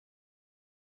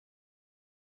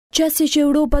Qasja që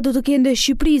Europa do të kenë ndaj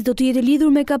Shqipërisë do të jetë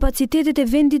lidhur me kapacitetet e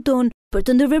vendit tonë për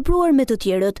të ndërvepruar me të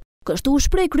tjerët. Kështu u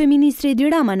shpreh Kryeministri Edi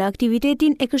Rama në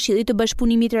aktivitetin e Këshillit të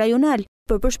Bashkëpunimit Rajonal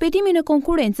për përshpejtimin e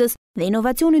konkurrencës dhe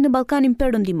inovacionit në Ballkanin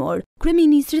Perëndimor.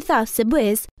 Kryeministri tha se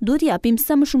BE-s duhet japim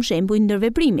sa më shumë shembuj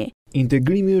ndërveprimi.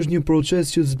 Integrimi është një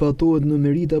proces që zbatohet në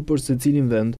merita për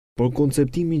secilin vend, por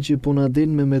konceptimi që po na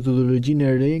del me metodologjinë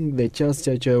e re dhe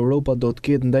qasja që Europa do të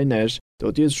ketë ndaj nesh,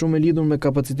 do të jetë shumë e lidhur me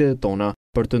kapacitetet tona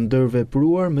për të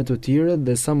ndërvepruar me të tjerët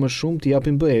dhe sa më shumë të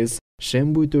japim BE-s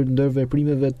shembuj të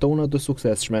ndërveprimeve tona të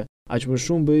suksesshme. Aq më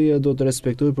shumë BE-ja do të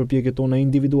respektojë përpjekjet tona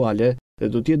individuale dhe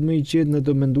do të jetë më i qetë në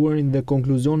të menduarin dhe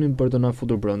konkluzionin për të na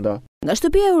futur brenda. Nga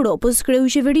Shtëpia e Europës, kreu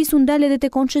i qeverisë u ndal edhe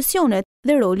te koncesionet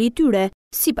dhe roli i tyre.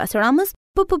 Sipas Ramës,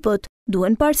 PPP-të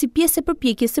duhen parë si pjesë e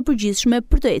përpjekjes së përgjithshme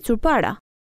për të ecur para.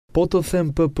 Po të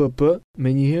them PPP,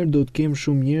 menjëherë do të kem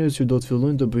shumë njerëz që do të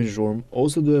fillojnë të bëjnë zhurmë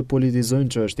ose do e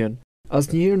politizojnë çështjen.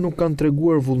 Asnjëherë nuk kanë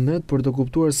treguar vullnet për të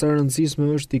kuptuar sa rëndësishme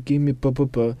është të kemi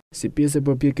PPP si pjesë e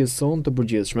përpjekjes sonë të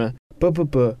përgjithshme.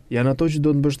 PPP janë ato që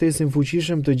do të mbështesin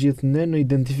fuqishëm të gjithë ne në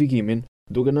identifikimin,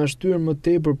 duke na shtyrë më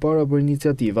tej përpara për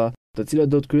iniciativa, të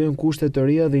cilat do të krijojnë kushte të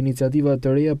reja dhe iniciativa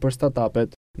të reja për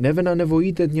startupet. Neve na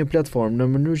nevojitet një platformë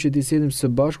në mënyrë që t'i sjellim së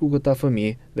bashku këta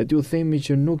fëmijë dhe t'ju themi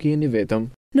që nuk jeni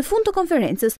vetëm. Në fund të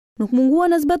konferencës, nuk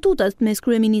munguan as batutat mes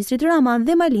kryeministrit Rama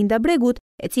dhe Malinda Bregut,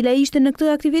 e cila ishte në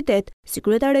këtë aktivitet si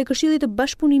kryetare e Këshillit të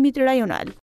Bashkëpunimit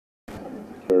Rajonal.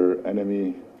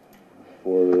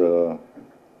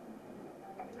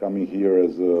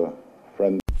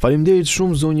 Faleminderit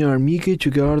shumë zonja armike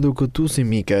që ka ardhur këtu si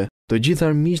mike. Të gjithë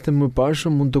armiqtë e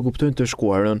mëparshëm mund të kuptojnë të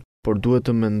shkuarën, por duhet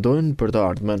të mendojnë për të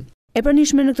ardhmen. E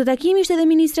pranishme në këtë takim ishte edhe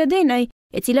ministra Ndaj,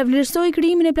 e cila vlerësoi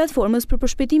krijimin e platformës për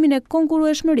përshpejtimin e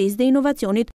konkurrueshmërisë dhe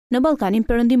inovacionit në Ballkanin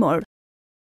Perëndimor.